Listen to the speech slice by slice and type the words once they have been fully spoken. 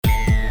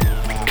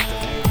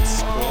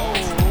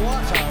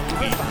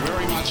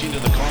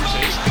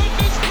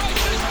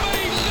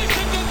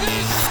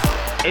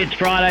It's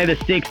Friday the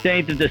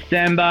 16th of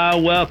December.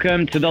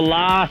 Welcome to the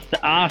last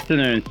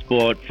afternoon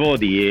sport for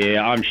the year.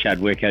 I'm Shad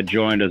Wicker,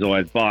 joined as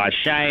always by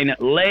Shane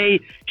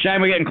Lee.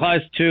 Shane, we're getting close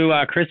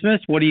to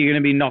Christmas. What are you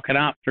going to be knocking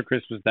up for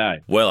Christmas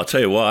Day? Well, I'll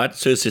tell you what, as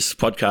soon as this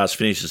podcast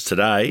finishes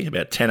today,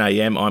 about 10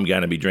 a.m, I'm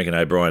going to be drinking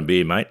O'Brien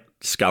beer, mate,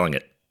 sculling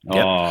it.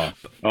 Yep. Oh,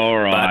 all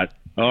right.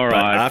 All right.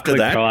 But after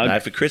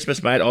that, for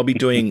Christmas, mate, I'll be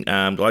doing,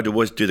 I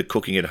always do the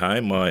cooking at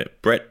home. My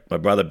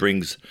brother,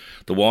 brings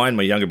the wine.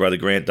 My younger brother,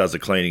 Grant, does the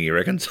cleaning, he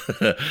reckons.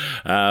 So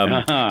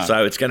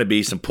it's going to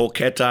be some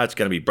porchetta. It's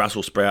going to be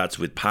Brussels sprouts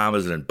with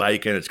parmesan and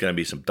bacon. It's going to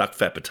be some duck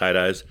fat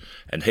potatoes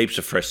and heaps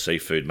of fresh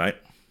seafood, mate.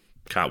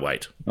 Can't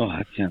wait. Oh,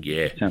 that sounds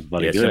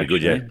bloody good. It's going to be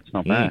good, yeah. It's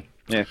not bad.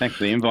 Yeah, thanks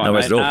for the invite, no,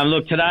 mate. at all.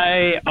 Look,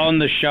 today on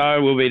the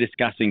show, we'll be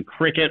discussing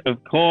cricket,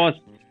 of course.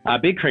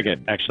 Big cricket,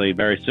 actually,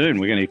 very soon.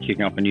 We're going to be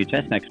kicking off a new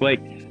test next week.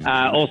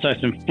 Also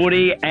some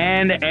footy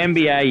and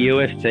NBA,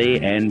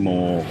 UFC and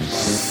more.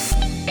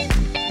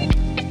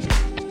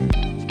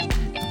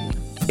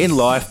 In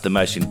life, the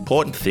most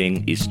important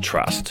thing is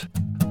trust.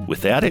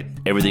 Without it,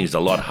 everything is a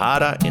lot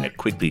harder in a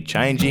quickly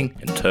changing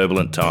and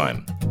turbulent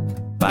time.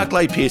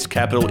 Barclay Pearce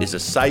Capital is a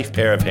safe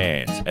pair of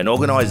hands, an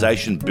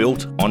organisation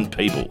built on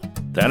people.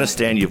 They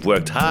understand you've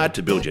worked hard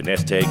to build your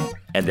nest egg,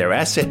 and their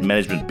asset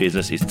management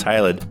business is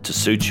tailored to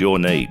suit your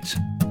needs.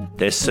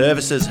 Their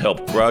services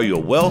help grow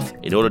your wealth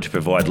in order to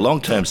provide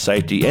long-term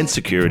safety and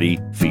security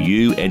for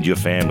you and your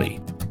family.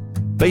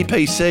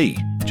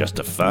 BPC, just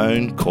a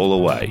phone call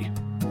away.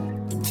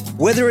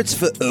 Whether it's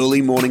for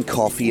early morning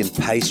coffee and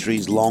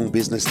pastries, long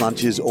business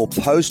lunches, or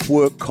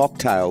post-work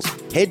cocktails,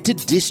 head to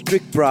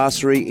District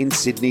Brasserie in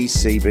Sydney's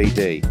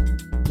CBD.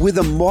 With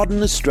a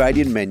modern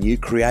Australian menu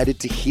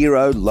created to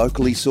hero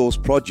locally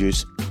sourced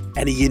produce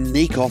and a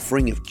unique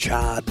offering of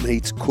charred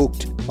meats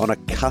cooked on a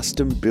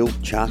custom-built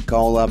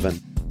charcoal oven.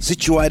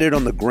 Situated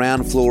on the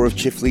ground floor of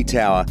Chifley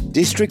Tower,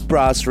 District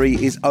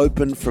Brasserie is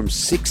open from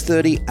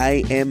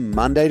 6:30am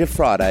Monday to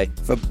Friday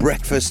for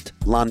breakfast,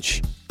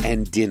 lunch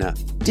and dinner.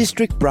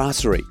 District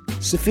Brasserie,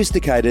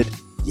 sophisticated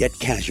yet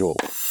casual.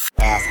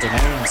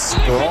 Afternoon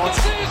Sport.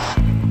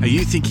 Are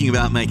you thinking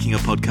about making a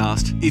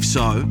podcast? If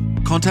so,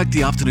 contact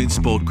the Afternoon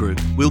Sport Group.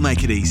 We'll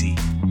make it easy.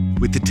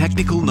 With the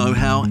technical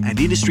know-how and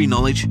industry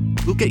knowledge,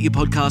 we'll get your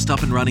podcast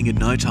up and running in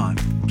no time.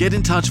 Get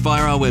in touch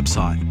via our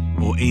website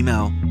or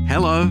email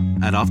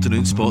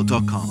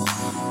hello@afternoonsport.com.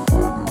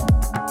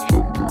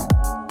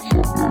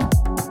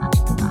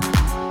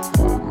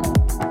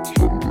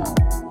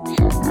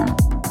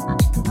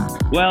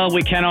 Well,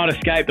 we cannot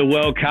escape the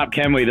World Cup,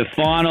 can we? The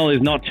final is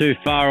not too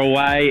far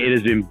away. It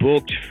has been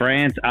booked,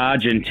 France,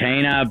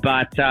 Argentina.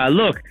 But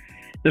look,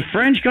 the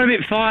French got a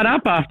bit fired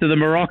up after the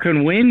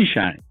Moroccan win,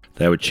 Shane.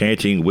 They were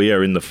chanting, "We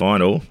are in the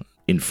final,"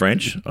 in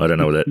French. I don't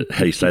know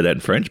how you say that in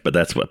French, but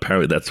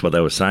apparently that's what they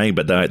were saying.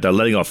 But they're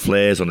letting off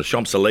flares on the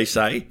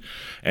Champs-Élysées.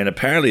 And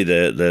apparently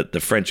the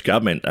French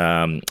government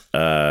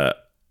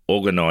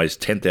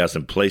organised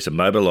 10,000 police and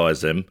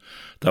mobilised them.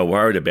 They were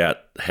worried about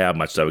how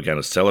much they were going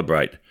to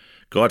celebrate.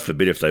 God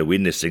forbid if they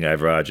win this thing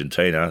over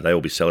Argentina, they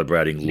will be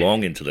celebrating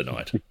long into the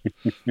night.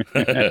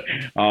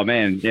 Oh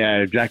man, yeah,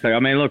 exactly. I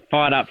mean, look,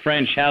 fired up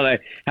French. How they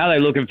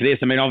looking for this?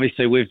 I mean,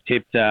 obviously we've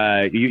tipped.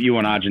 You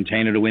want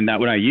Argentina to win that?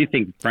 Well, no, you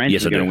think France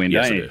is going to win?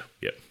 Yes, don't I you? do.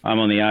 Yep. I'm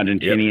on the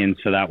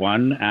Argentinians for that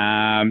one.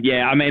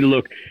 Yeah, I mean,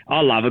 look,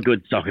 I love a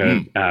good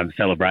soccer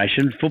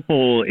celebration.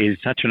 Football is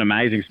such an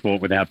amazing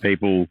sport with how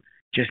people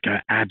just go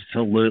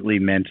absolutely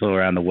mental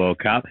around the World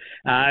Cup.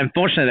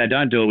 Unfortunately, they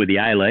don't do it with the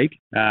A-League,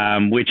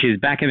 which is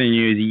back in the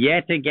news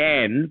yet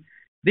again.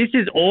 This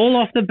is all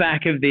off the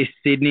back of this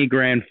Sydney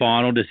Grand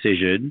Final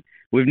decision.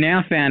 We've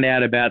now found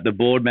out about the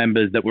board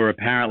members that were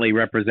apparently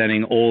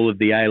representing all of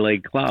the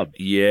A-League clubs.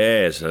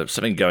 Yeah, so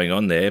something going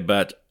on there.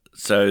 But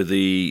so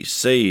the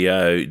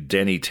CEO,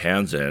 Danny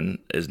Townsend,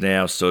 is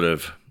now sort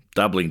of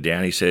doubling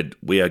down. He said,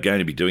 we are going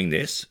to be doing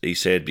this. He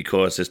said,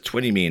 because there's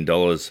 $20 million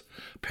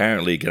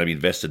apparently going to be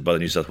invested by the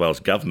New South Wales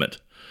government.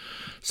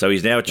 So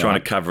he's now trying to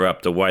cover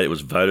up the way it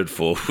was voted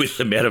for with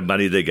the amount of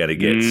money they're going to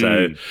get.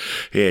 So,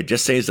 yeah, it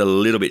just seems a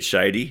little bit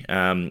shady.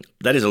 That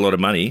is a lot of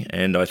money,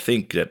 and I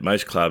think that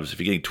most clubs, if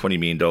you're getting $20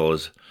 million,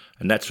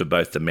 and that's for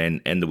both the men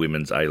and the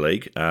women's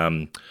A-League,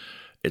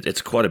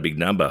 it's quite a big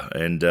number.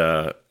 And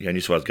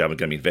New South Wales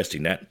government going to be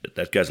investing that.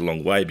 That goes a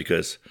long way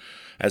because,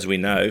 as we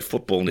know,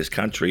 football in this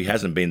country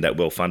hasn't been that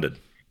well funded.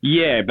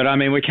 Yeah, but I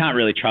mean, we can't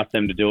really trust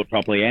them to do it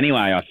properly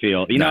anyway, I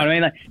feel. You know what I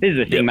mean? Like, this is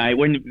the thing, mate.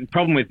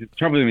 Problem with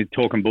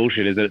talking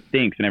bullshit is that it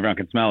stinks and everyone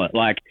can smell it.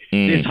 Like,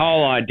 this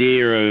whole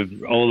idea of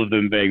all of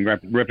them being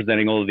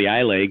representing all of the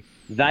A-League,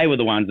 they were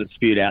the ones that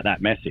spewed out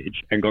that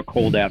message and got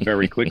called out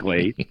very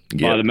quickly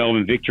by the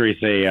Melbourne Victory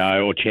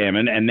CEO or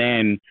chairman, and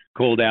then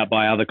called out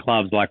by other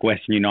clubs like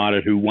Western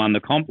United, who won the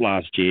comp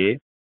last year,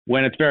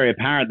 when it's very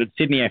apparent that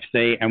Sydney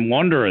FC and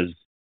Wanderers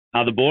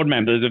are the board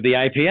members of the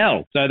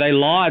APL. So they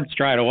lied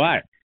straight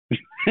away.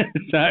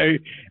 So,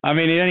 I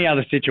mean, in any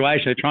other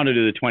situation, they're trying to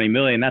do the $20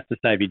 million. That's to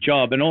save your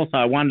job. And also,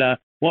 I wonder,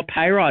 what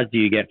pay rise do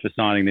you get for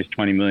signing this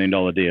 $20 million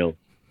deal?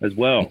 as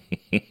well.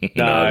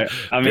 So, I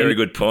mean, very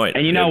good point.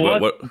 And you know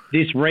what?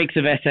 This reeks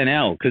of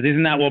SNL, because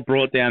isn't that what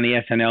brought down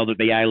the SNL that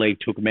the A-League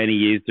took many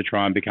years to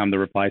try and become the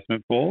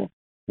replacement for?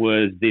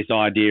 Was this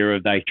idea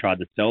of they tried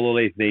to sell all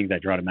these things, they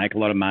tried to make a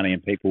lot of money,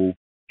 and people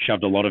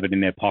shoved a lot of it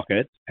in their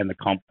pockets, and the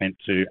comp went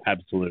to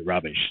absolute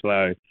rubbish.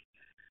 So,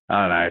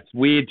 I don't know, it's a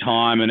weird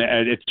time, and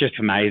it's just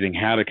amazing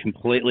how to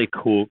completely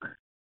cook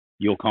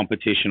your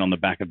competition on the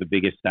back of the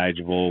biggest stage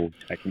of all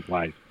taking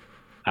place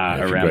around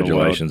the world.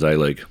 Congratulations,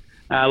 A-League.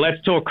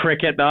 Let's talk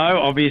cricket, though.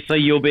 Obviously,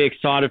 you'll be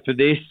excited for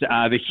this.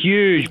 The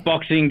huge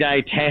Boxing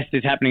Day test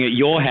is happening at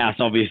your house,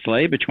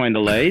 obviously, between the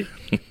leagues.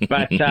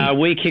 But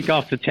we kick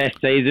off the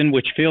test season,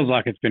 which feels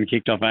like it's been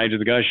kicked off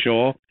ages ago,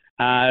 sure,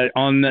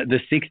 on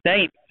the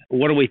 16th.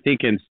 What are we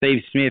thinking?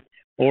 Steve Smith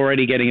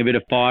already getting a bit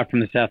of fire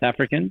from the South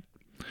Africans?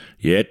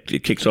 Yeah,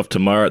 it kicks off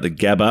tomorrow at the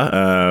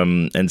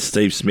Gabba, and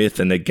Steve Smith,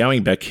 and they're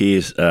going back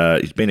here.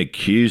 He's been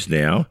accused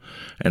now,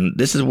 and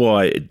this is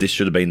why this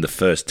should have been the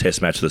first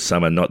test match of the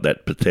summer, not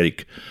that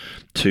pathetic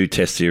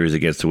 2-test series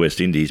against the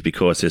West Indies,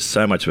 because there's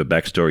so much of a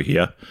backstory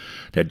here.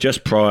 Now,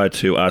 just prior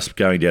to us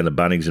going down to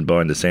Bunnings and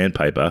buying the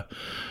sandpaper,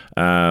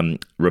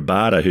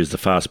 Rabada, who's the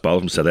fast bowler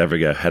from South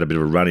Africa, had a bit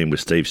of a run-in with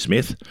Steve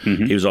Smith.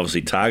 Mm-hmm. He was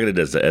obviously targeted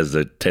as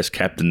the test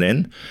captain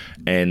then,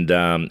 and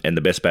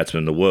the best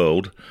batsman in the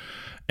world.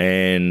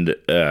 And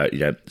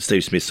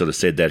Steve Smith sort of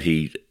said that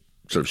he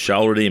sort of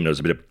shouldered him. There was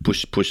a bit of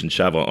push and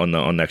shove on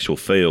the actual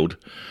field.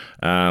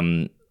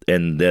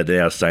 And they're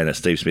now saying that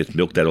Steve Smith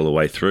milked that all the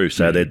way through.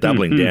 So they're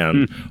doubling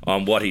down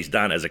on what he's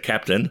done as a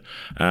captain,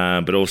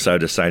 but also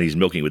just saying he's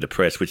milking with the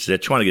press, which they're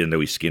trying to get into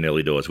his skin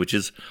early doors, which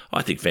is,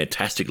 I think,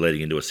 fantastic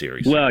leading into a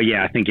series. Well,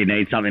 yeah, I think you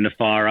need something to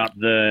fire up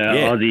the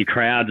Aussie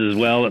crowds as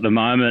well at the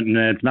moment, and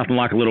it's nothing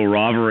like a little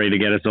rivalry to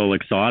get us all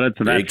excited,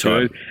 so that's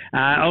good.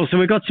 Also,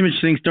 we've got some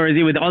interesting stories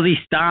here with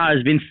Aussie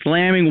Stars been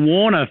slamming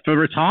Warner for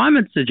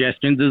retirement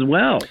suggestions as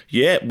well.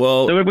 Yeah,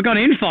 well... So we've got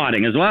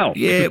infighting as well.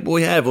 Yeah,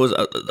 we have. A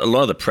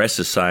lot of the press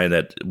is saying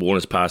that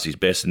Warner's past his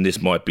best and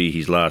this might be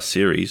his last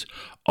series.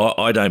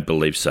 I don't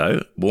believe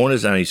so.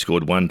 Warner's only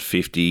scored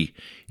 150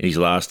 in his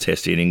last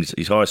test innings.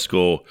 His highest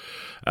score,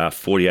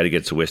 48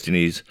 against the West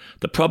Indies.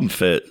 The problem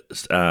for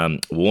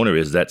Warner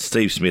is that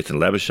Steve Smith and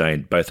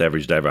Labuschagne both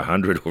averaged over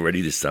 100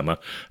 already this summer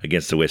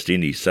against the West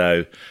Indies.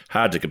 So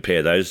hard to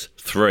compare those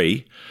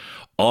three.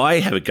 I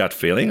have a gut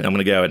feeling, I'm going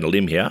to go out on a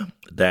limb here,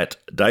 that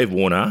Dave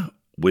Warner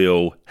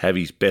will have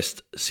his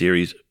best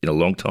series in a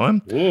long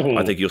time. Ooh.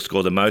 I think he'll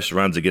score the most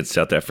runs against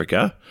South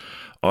Africa.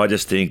 I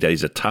just think that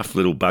he's a tough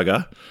little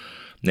bugger.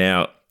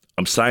 Now,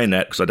 I'm saying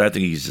that because I don't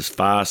think he's as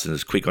fast and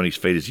as quick on his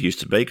feet as he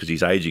used to be because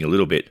he's aging a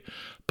little bit.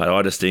 But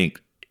I just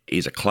think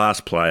he's a class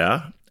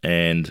player,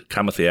 and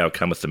cometh the hour,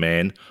 cometh the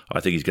man. I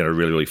think he's going to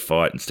really, really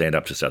fight and stand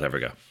up to South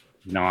Africa.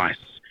 Nice.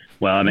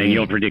 Well, I mean,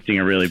 you're predicting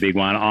a really big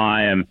one.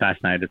 I am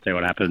fascinated to see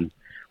what happens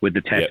with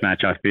the test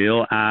match, I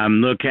feel.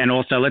 Look, and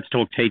also let's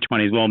talk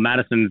T20 as well.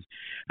 Madison's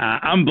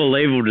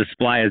unbelievable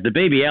display as the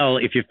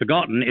BBL, if you've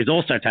forgotten, is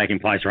also taking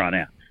place right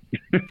now.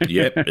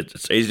 Yep,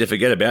 it's easy to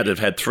forget about. They've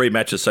had 3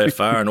 matches so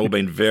far and all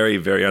been very,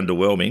 very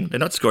underwhelming. They're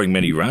not scoring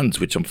many runs,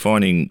 which I'm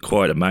finding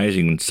quite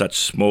amazing in such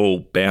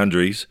small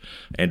boundaries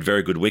and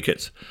very good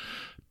wickets.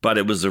 But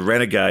it was the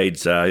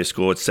Renegades who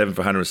scored 7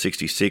 for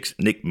 166.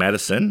 Nick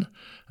Madison,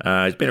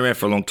 he's been around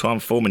for a long time,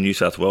 former New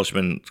South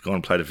Welshman, he's gone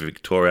and played for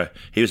Victoria.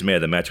 He was man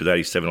of the match with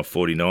 87 or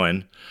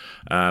 49.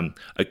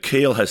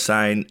 Akil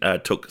Hussain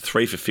took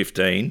 3 for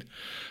 15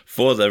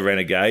 for the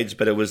Renegades,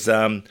 but it was...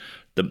 the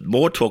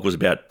more talk was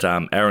about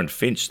Aaron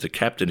Finch, the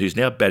captain, who's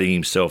now batting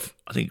himself,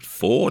 I think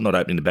 4, not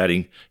opening the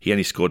batting. He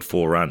only scored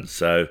 4 runs.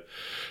 So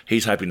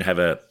he's hoping to have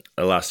a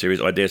last series.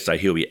 I dare say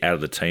he'll be out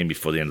of the team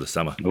before the end of the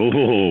summer.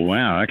 Oh,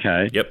 wow,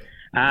 okay. Yep.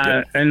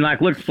 And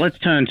let's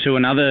turn to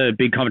another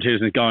big competition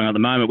that's going on at the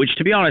moment, which,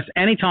 to be honest,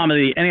 any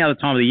other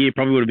time of the year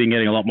probably would have been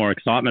getting a lot more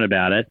excitement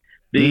about it.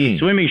 The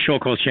Swimming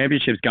Short Course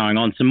Championships going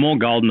on, some more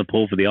gold in the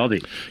pool for the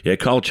Aussies. Yeah,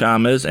 Cole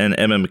Chalmers and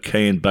Emma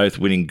McKeon both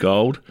winning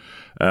gold.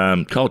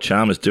 Cole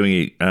Chalmers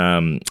doing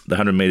the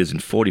 100 metres in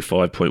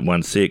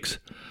 45.16.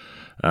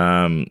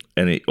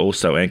 And he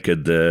also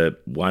anchored the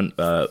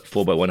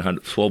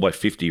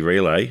 4x50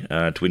 relay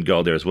to win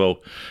gold there as well.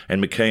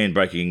 And McKeon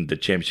breaking the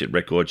championship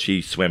record.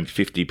 She swam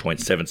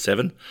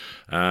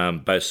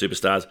 50.77. Both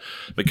superstars.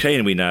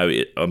 McKeon, we know,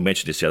 I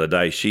mentioned this the other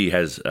day, she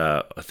has,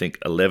 I think,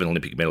 11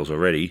 Olympic medals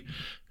already.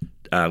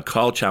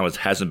 Kyle Chalmers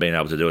hasn't been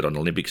able to do it on the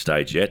Olympic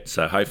stage yet,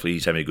 so hopefully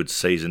he's having a good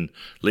season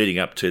leading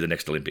up to the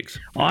next Olympics.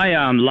 I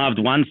loved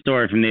one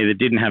story from there that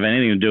didn't have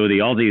anything to do with the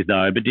Aussies,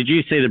 though, but did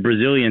you see the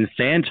Brazilian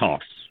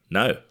Santos?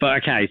 No.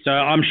 But okay, so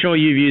I'm sure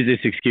you've used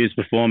this excuse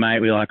before, mate.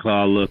 We're like,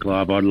 oh, look,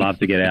 I'd love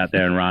to get out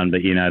there and run,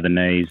 but, the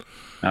knees,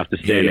 after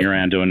standing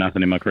around doing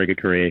nothing in my cricket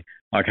career,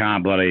 I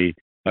can't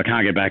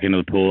get back into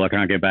the pool. I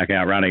can't get back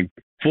out running.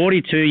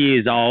 42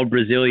 years old,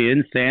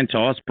 Brazilian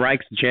Santos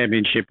breaks the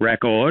championship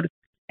record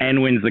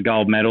and wins the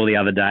gold medal the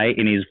other day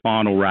in his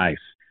final race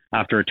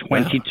after a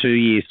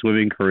 22-year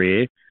swimming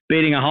career,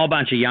 beating a whole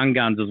bunch of young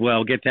guns as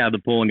well, gets out of the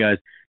pool and goes,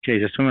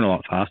 geez, they're swimming a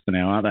lot faster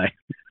now, aren't they?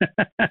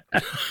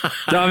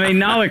 So, I mean,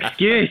 no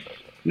excuse.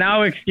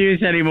 No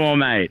excuse anymore,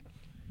 mate.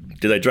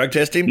 Do they drug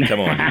test him? Come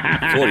on.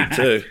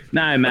 42.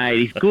 No, mate,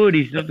 he's good.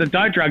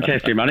 Don't drug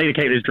test him. I need to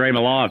keep this dream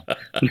alive.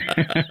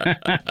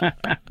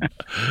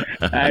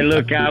 Hey,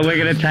 look, we're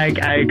going to take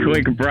a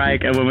quick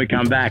break, and when we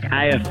come back,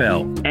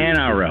 AFL,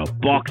 NRL,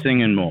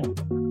 boxing and more.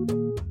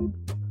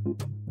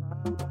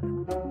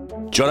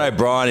 John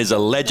O'Brien is a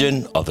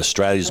legend of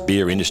Australia's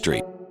beer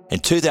industry. In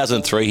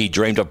 2003, he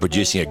dreamed of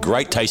producing a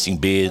great-tasting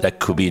beer that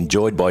could be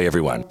enjoyed by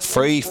everyone,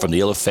 free from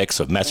the ill effects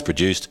of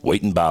mass-produced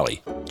wheat and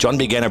barley. John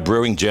began a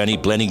brewing journey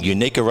blending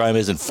unique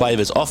aromas and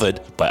flavours offered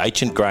by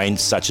ancient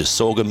grains such as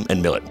sorghum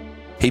and millet.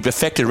 He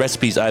perfected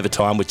recipes over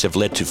time which have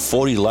led to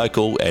 40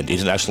 local and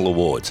international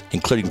awards,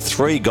 including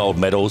 3 gold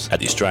medals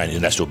at the Australian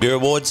International Beer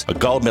Awards, a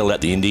gold medal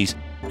at the Indies,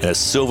 and a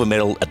silver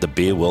medal at the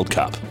Beer World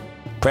Cup.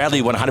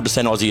 Proudly 100%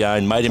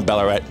 Aussie-owned, made in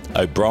Ballarat,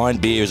 O'Brien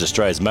Beer is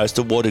Australia's most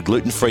awarded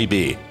gluten-free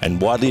beer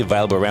and widely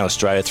available around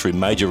Australia through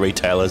major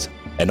retailers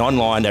and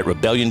online at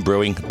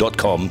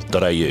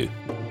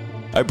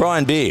rebellionbrewing.com.au.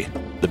 O'Brien Beer,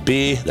 the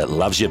beer that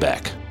loves you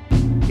back.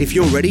 If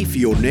you're ready for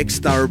your next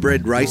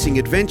thoroughbred racing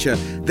adventure,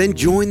 then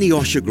join the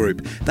Osher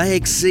Group. They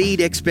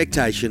exceed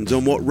expectations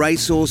on what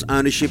racehorse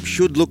ownership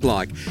should look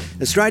like.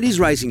 Australia's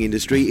racing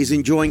industry is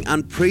enjoying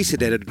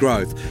unprecedented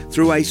growth.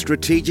 Through a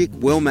strategic,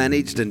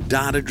 well-managed and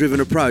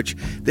data-driven approach,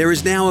 there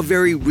is now a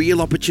very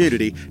real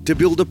opportunity to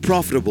build a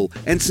profitable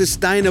and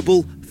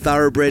sustainable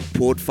thoroughbred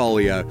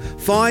portfolio.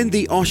 Find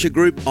the Osher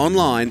Group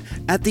online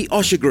at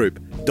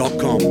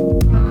theoshergroup.com.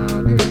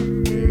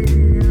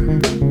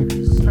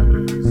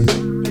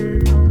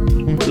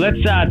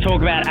 Let's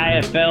talk about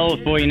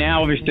AFL for you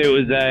now. Obviously, it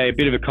was a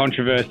bit of a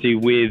controversy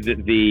with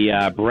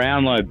the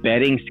Brownlow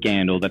betting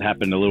scandal that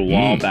happened a little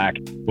while back,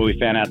 where we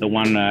found out that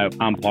one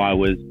umpire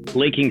was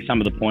leaking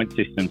some of the point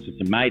systems to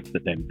some mates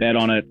that then bet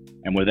on it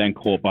and were then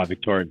caught by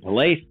Victorian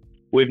Police.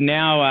 We've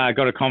now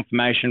got a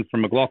confirmation from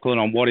McLaughlin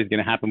on what is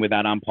going to happen with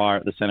that umpire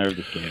at the centre of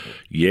the scandal.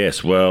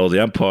 Yes, well,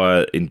 the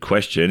umpire in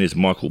question is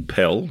Michael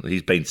Pell.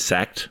 He's been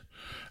sacked.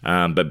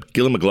 But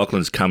Gillon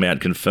McLaughlin's come out and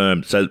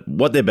confirmed. So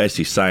what they're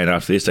basically saying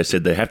after this, they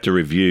said they have to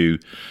review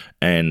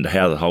and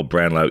how the whole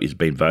Brownlow is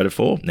being voted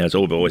for. Now, it's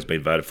always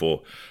been voted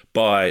for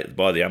by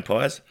the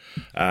umpires.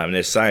 And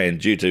they're saying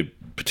due to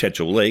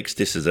potential leaks,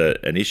 this is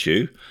an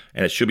issue,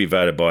 and it should be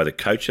voted by the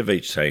coach of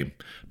each team.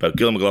 But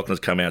Gillon McLaughlin's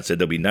come out and said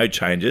there'll be no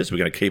changes. We're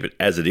going to keep it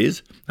as it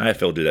is.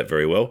 AFL do that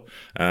very well.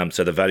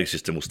 So the voting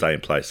system will stay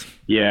in place.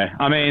 Yeah,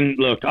 I mean,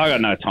 look, I got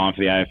no time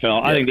for the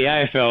AFL. I think the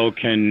AFL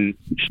can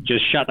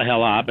just shut the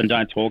hell up and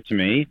don't talk to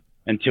me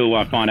until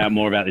I find out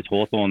more about this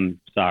Hawthorn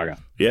saga.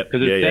 Yep.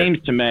 Because it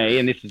seems to me,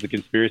 and this is the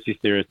conspiracy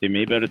theorist in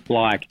me, but it's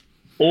like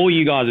all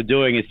you guys are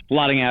doing is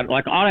flooding out.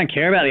 Like, I don't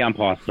care about the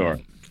umpire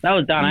story. That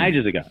was done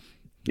ages ago.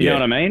 You know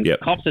what I mean? Yep.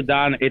 Cops are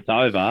done. It's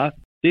over.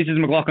 This is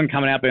McLaughlin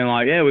coming out being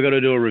like, yeah, we've got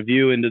to do a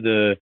review into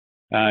the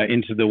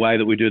way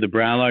that we do the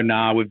Brownlow.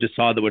 Nah, we've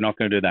decided that we're not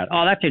going to do that.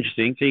 Oh, that's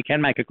interesting. So you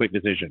can make a quick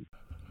decision.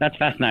 That's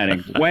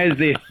fascinating. Where's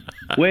this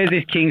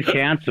King's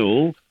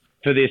Council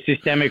for the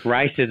systemic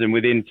racism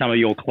within some of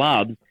your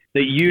clubs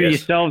that you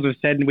yourselves have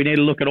said we need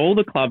to look at all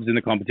the clubs in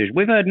the competition?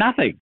 We've heard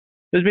nothing.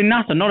 There's been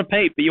nothing, not a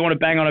peep, but you want to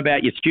bang on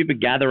about your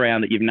stupid gather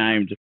round that you've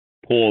named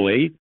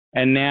poorly.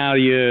 And now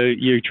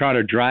you're trying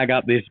to drag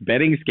up this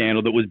betting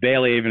scandal that was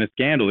barely even a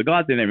scandal. The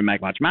guys didn't even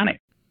make much money.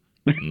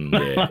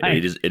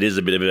 It is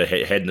a bit of a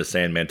head in the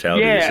sand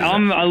mentality. Yeah,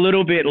 I'm a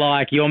little bit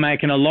like you're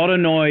making a lot of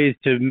noise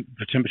to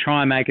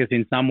try and make us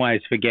in some ways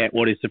forget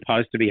what is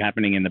supposed to be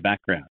happening in the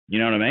background. You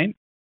know what I mean?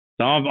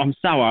 So I'm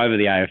so over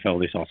the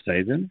AFL this off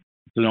season.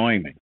 It's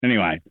annoying me.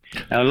 Anyway,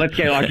 let's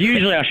get like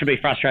usually I should be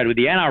frustrated with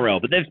the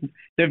NRL, but they've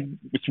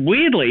it's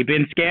weirdly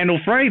been scandal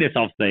free this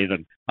off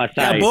season. I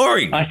say how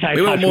boring. I say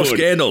we want more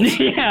scandals.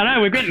 Yeah, I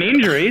know we're getting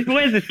injuries.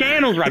 Where's the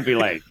scandals, rugby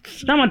league?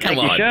 Someone take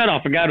your shirt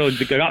off and go to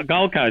the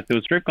Gold Coast to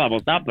a strip club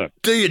or something.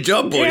 Do your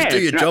job, boys. Do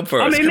your job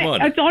for us. Come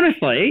on. It's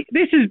honestly,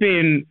 this is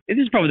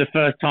probably the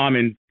first time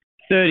in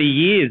 30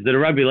 years that a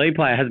rugby league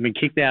player hasn't been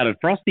kicked out of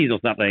Frosties or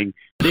something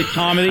this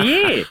time of the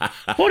year.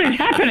 What is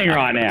happening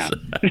right now?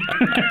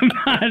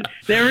 But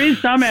there is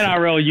some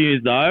NRL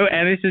news, though,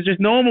 and this is just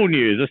normal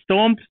news. A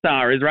Storm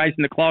star is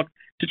racing the clock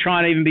to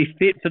try and even be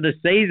fit for the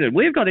season.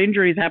 We've got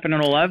injuries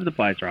happening all over the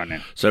place right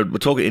now. So we're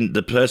talking,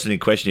 the person in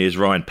question is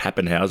Ryan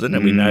Pappenhausen,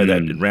 and we know that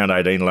in round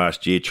 18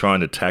 last year,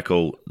 trying to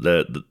tackle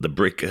the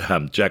brick,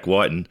 Jack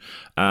Whiten,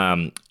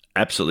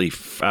 absolutely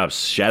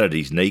shattered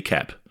his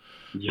kneecap.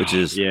 Which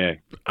is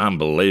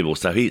unbelievable.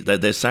 So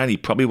they're saying he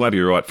probably won't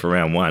be right for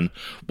round one.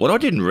 What I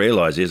didn't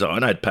realise is, I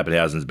know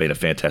Pappenhausen's been a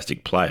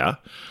fantastic player.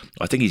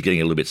 I think he's getting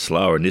a little bit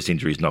slower, and this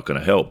injury is not going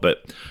to help.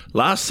 But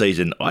last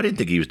season, I didn't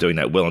think he was doing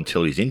that well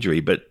until his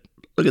injury. But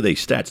look at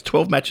these stats.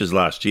 12 matches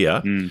last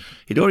year.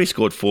 He'd already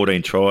scored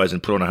 14 tries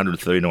and put on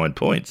 139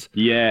 points.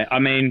 Yeah, I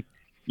mean...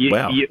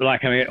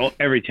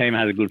 every team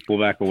has a good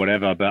fullback or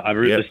whatever, but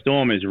the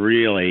Storm is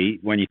really,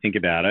 when you think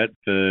about it,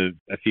 for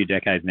a few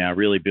decades now,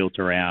 really built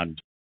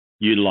around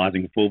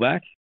utilising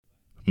fullback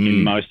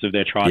in most of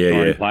their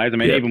try-scoring players. I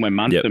mean, even when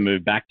Munster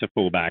moved back to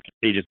fullback,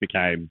 he just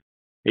became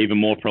even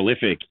more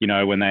prolific,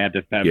 when they had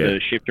to have the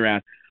shift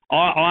around.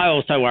 I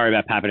also worry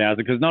about Pappenhausen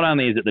because not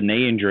only is it the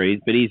knee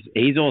injuries, but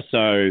he's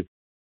also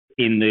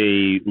in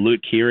the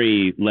Luke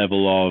Keary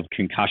level of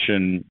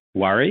concussion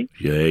worry.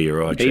 Yeah, you're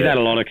right. He's had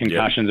a lot of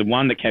concussions, and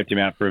one that kept him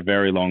out for a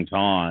very long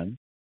time.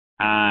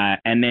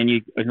 And then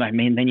you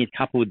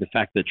couple with the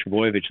fact that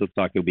Trbojevic looks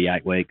like he'll be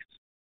 8 weeks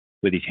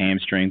with his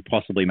hamstring,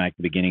 possibly make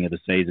the beginning of the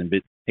season.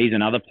 But he's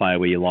another player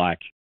where you're like,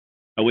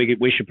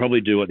 we should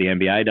probably do what the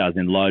NBA does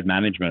in load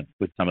management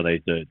with some of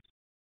these dudes.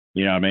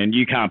 You know what I mean?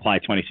 You can't play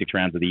 26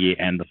 rounds of the year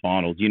and the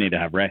finals. You need to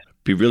have rest.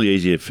 It'd be really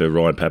easy for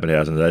Ryan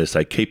Pappenhausen to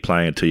say, keep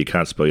playing until you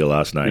can't spell your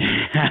last name.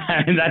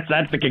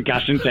 That's the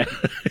concussion test.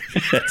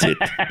 That's it.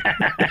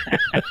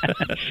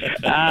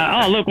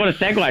 Look, what a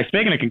segue.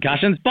 Speaking of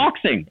concussions,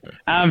 boxing.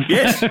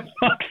 Yes.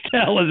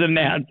 Foxtel has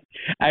announced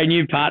a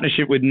new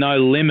partnership with No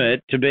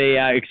Limit to be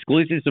our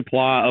exclusive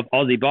supplier of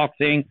Aussie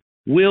boxing.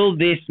 Will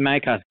this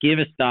make us give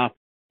a stuff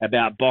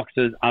about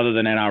boxers other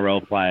than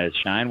NRL players?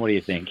 Shane, what do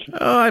you think?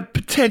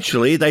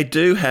 Potentially. They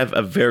do have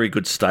a very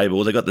good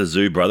stable. They've got the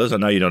Zoo brothers. I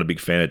know you're not a big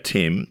fan of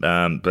Tim,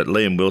 but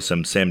Liam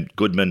Wilson, Sam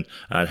Goodman,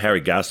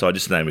 Harry Garside,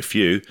 just to name a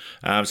few.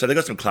 So they've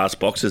got some class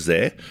boxers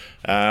there.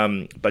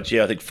 But,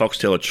 yeah, I think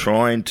Foxtel are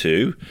trying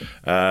to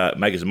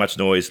make as much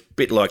noise, a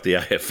bit like the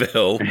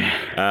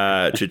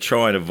AFL, to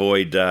try and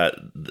avoid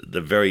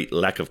the very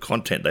lack of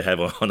content they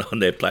have on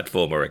their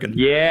platform, I reckon.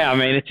 Yeah, I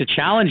mean, it's a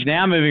challenge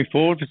now moving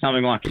forward for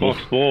something like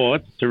Fox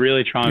Sports to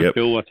really try and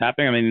fill what's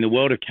happening. I mean, in the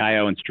world of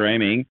KO and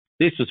streaming,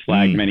 this was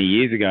flagged many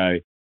years ago,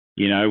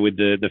 you know, with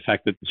the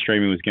fact that the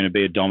streaming was going to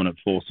be a dominant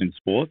force in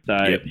sports.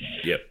 So,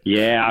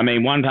 yeah, I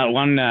mean, one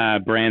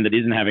brand that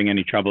isn't having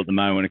any trouble at the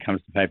moment when it comes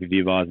to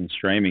pay-per-view buys and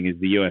streaming is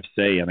the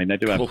UFC. I mean, they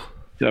do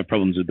have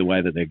problems with the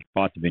way that their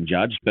fights have been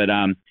judged. But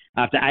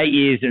after 8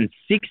 years and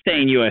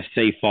 16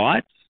 UFC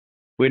fights,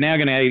 we're now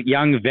going to a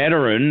young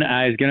veteran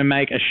is going to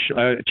make a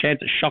chance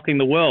at shocking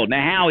the world.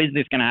 Now, how is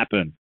this going to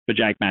happen for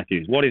Jake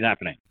Matthews? What is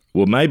happening?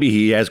 Well, maybe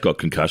he has got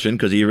concussion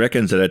because he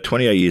reckons that at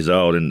 28 years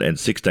old and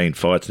 16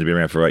 fights and been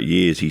around for 8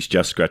 years, he's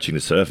just scratching the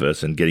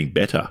surface and getting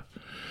better.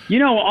 You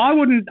know, I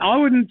wouldn't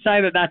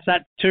say that that's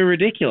too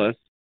ridiculous.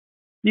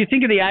 You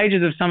think of the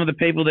ages of some of the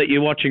people that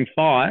you're watching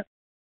fight.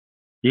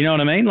 You know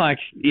what I mean? Like,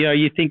 you know,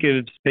 you think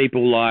of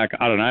people like,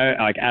 I don't know,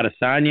 like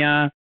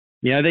Adesanya.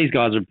 You know, these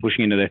guys are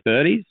pushing into their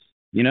 30s,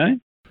 you know,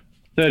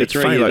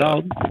 33 years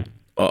old.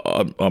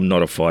 I'm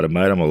not a fighter,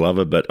 mate. I'm a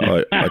lover, but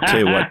I tell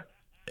you what.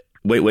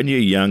 When you're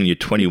young, you're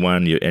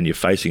 21, and you're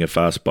facing a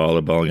fast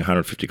bowler bowling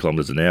 150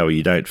 kilometres an hour,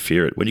 you don't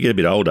fear it. When you get a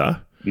bit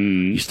older,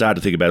 you start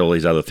to think about all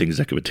these other things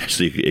that could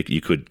potentially, you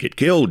could get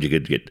killed, you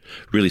could get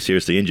really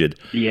seriously injured.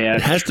 Yeah,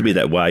 it has to be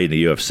that way in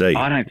the UFC.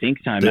 I don't think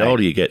so, mate. The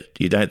older you get,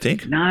 you don't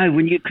think? No,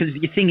 because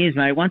the thing is,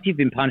 mate, once you've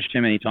been punched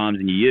too many times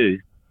in your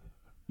youth,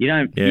 you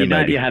don't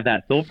have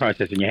that thought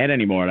process in your head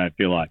anymore, I don't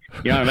feel like.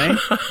 You know what I mean?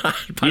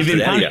 You've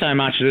been punched so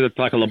much that it's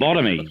like a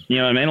lobotomy. You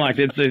know what I mean? Like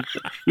it's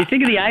you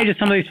think of the age of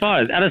some of these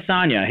fighters.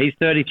 Adesanya, he's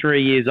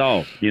 33 years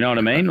old. You know what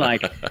I mean?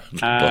 Like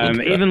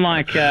even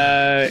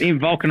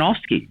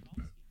Volkanovski.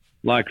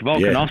 Like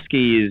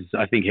Volkanovski is,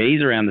 I think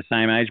he's around the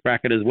same age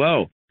bracket as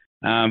well.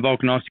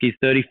 Volkanovski's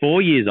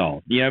 34 years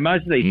old. You know,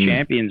 most of these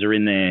champions are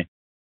in their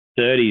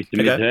 30s to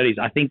mid-30s.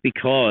 I think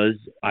because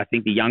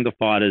the younger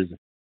fighters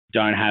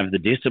don't have the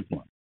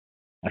discipline.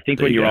 I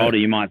think when you're older,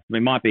 it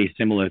might be a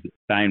similar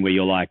vein where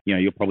you're like, you know,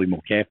 you're probably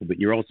more careful, but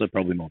you're also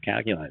probably more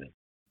calculated.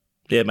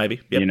 Yeah,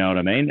 maybe. Yep. You know what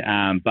I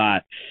mean?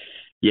 But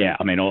yeah,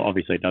 I mean,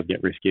 obviously it does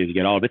get risky as you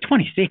get older. But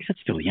 26, that's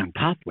still a young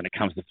pup when it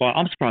comes to fight.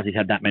 I'm surprised he's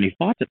had that many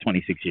fights at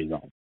 26 years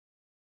old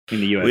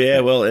in the UFC. Yeah,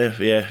 well,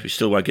 you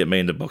still won't get me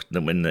in the box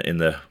in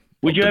the.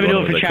 Would you ever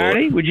do it for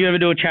charity? Would you ever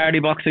do a charity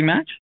boxing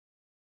match?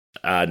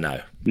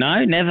 No.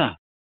 No, never.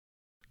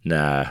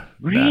 Nah.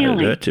 Really? No,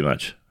 it hurt too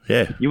much.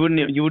 Yeah. You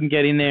wouldn't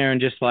get in there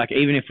and just like,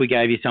 even if we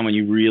gave you someone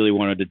you really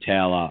wanted to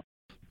towel up.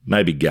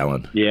 Maybe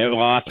Gallen. Yeah, well,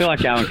 I feel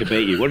like Gallen could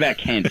beat you. What about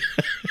Kent?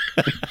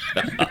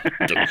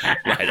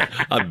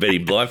 I'd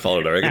beat him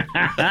blindfolded, I reckon.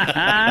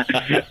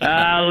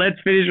 Let's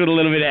finish with a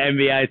little bit of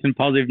NBA. Some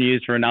positive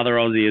news for another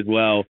Aussie as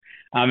well.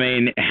 I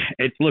mean,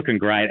 it's looking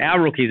great.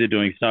 Our rookies are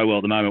doing so well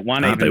at the moment.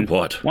 One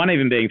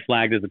even being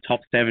flagged as a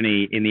top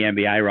 70 in the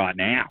NBA right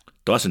now.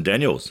 Dyson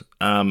Daniels.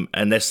 And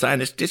they're saying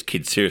this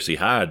kid's seriously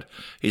hard.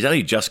 He's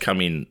only just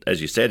come in,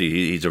 as you said.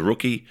 He's a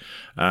rookie.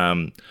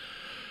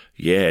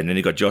 Yeah, and then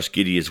you've got Josh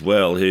Giddey as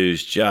well,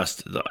 who's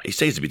he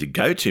seems to be the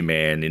go-to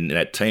man in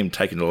that team,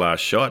 taking the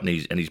last shot, and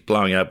he's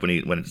blowing up when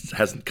it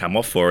hasn't come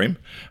off for him.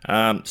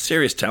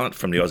 Serious talent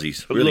from the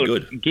Aussies, really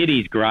good.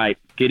 Giddey's great.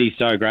 Giddey's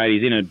so great.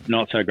 He's in a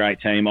not-so-great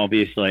team,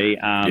 obviously.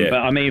 But,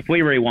 I mean, if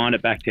we rewind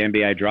it back to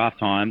NBA draft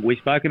time, we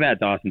spoke about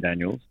Dyson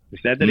Daniels. We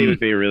said that he would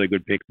be a really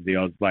good pick for the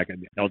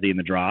Aussie in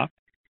the draft.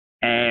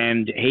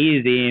 And he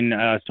is in,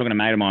 I was talking to a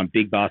mate of mine,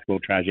 big basketball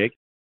tragic,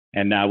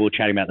 and we were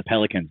chatting about the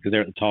Pelicans because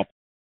they're at the top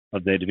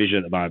of their division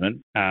at the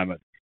moment.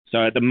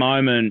 So at the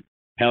moment,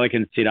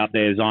 Pelicans sit up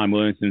there. Zion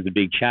Williamson's a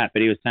big chat,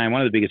 but he was saying one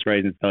of the biggest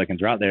reasons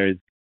Pelicans are up there is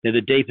they're the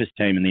deepest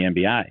team in the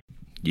NBA.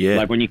 Yeah.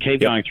 Like when you keep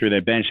going through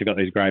their bench, they've got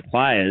these great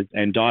players,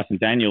 and Dyson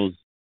Daniels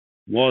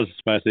was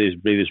supposed to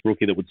be this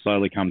rookie that would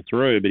slowly come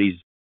through, but he's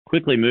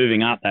quickly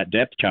moving up that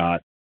depth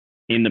chart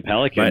in the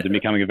Pelicans and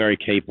becoming a very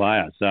key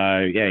player. So,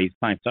 yeah, he's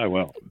playing so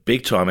well.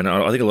 Big time. And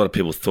I think a lot of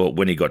people thought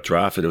when he got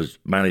drafted, it was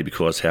mainly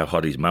because how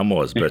hot his mum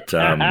was. But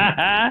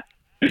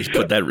he's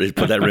put that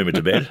rumour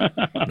to bed.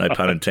 No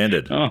pun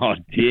intended. Oh,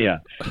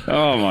 dear.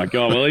 Oh, my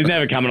God. Well, he's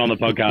never coming on the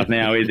podcast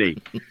now, is he?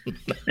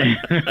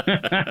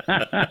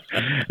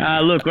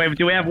 Look,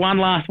 do we have one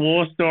last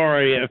war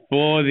story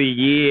for the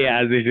year,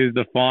 as this is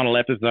the final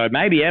episode,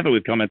 maybe ever,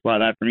 with comments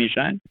like that from you,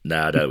 Shane?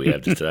 No, I don't. We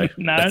have just today.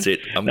 No, that's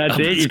it. That's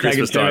it. It's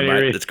Christmas time,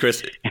 mate. It's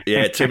Chris.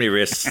 Yeah, too many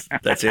risks.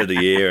 That's the end of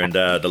the year, and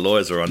the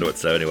lawyers are onto it.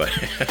 So anyway.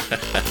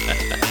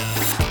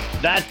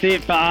 That's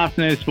it for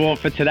Afternoon Sport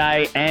for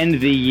today and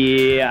the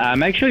year.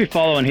 Make sure you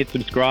follow and hit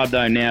subscribe,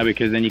 though, now,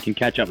 because then you can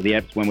catch up with the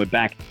eps when we're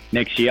back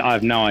next year. I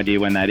have no idea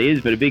when that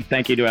is, but a big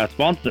thank you to our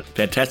sponsors.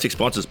 Fantastic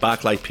sponsors,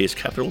 Barclay Pierce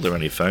Capital. They're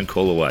only a phone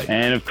call away.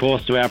 And, of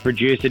course, to our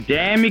producer,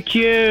 Dan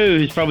McHugh,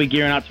 who's probably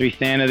gearing up to be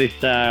Santa this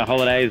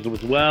holidays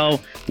as well.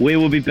 We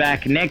will be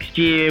back next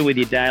year with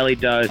your daily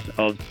dose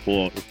of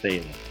sport. We'll see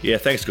you then. Yeah,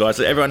 thanks, guys.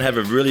 Everyone have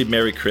a really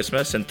Merry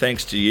Christmas, and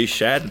thanks to you,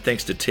 Shad, and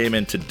thanks to Tim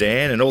and to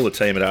Dan and all the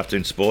team at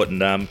Afternoon Sport.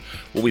 And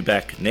we'll be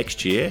back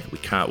next year. We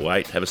can't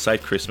wait. Have a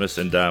safe Christmas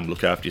and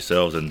look after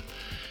yourselves and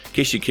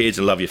kiss your kids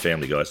and love your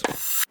family, guys.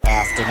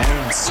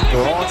 Afternoon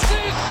Sport.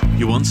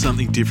 You want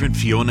something different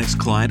for your next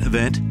client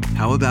event?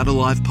 How about a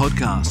live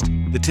podcast?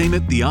 The team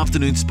at the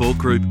Afternoon Sport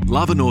Group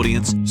love an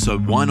audience, so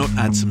why not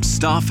add some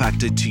star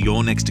factor to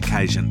your next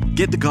occasion?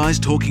 Get the guys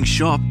talking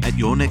shop at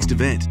your next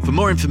event. For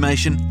more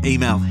information,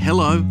 email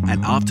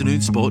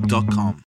hello@afternoonsport.com.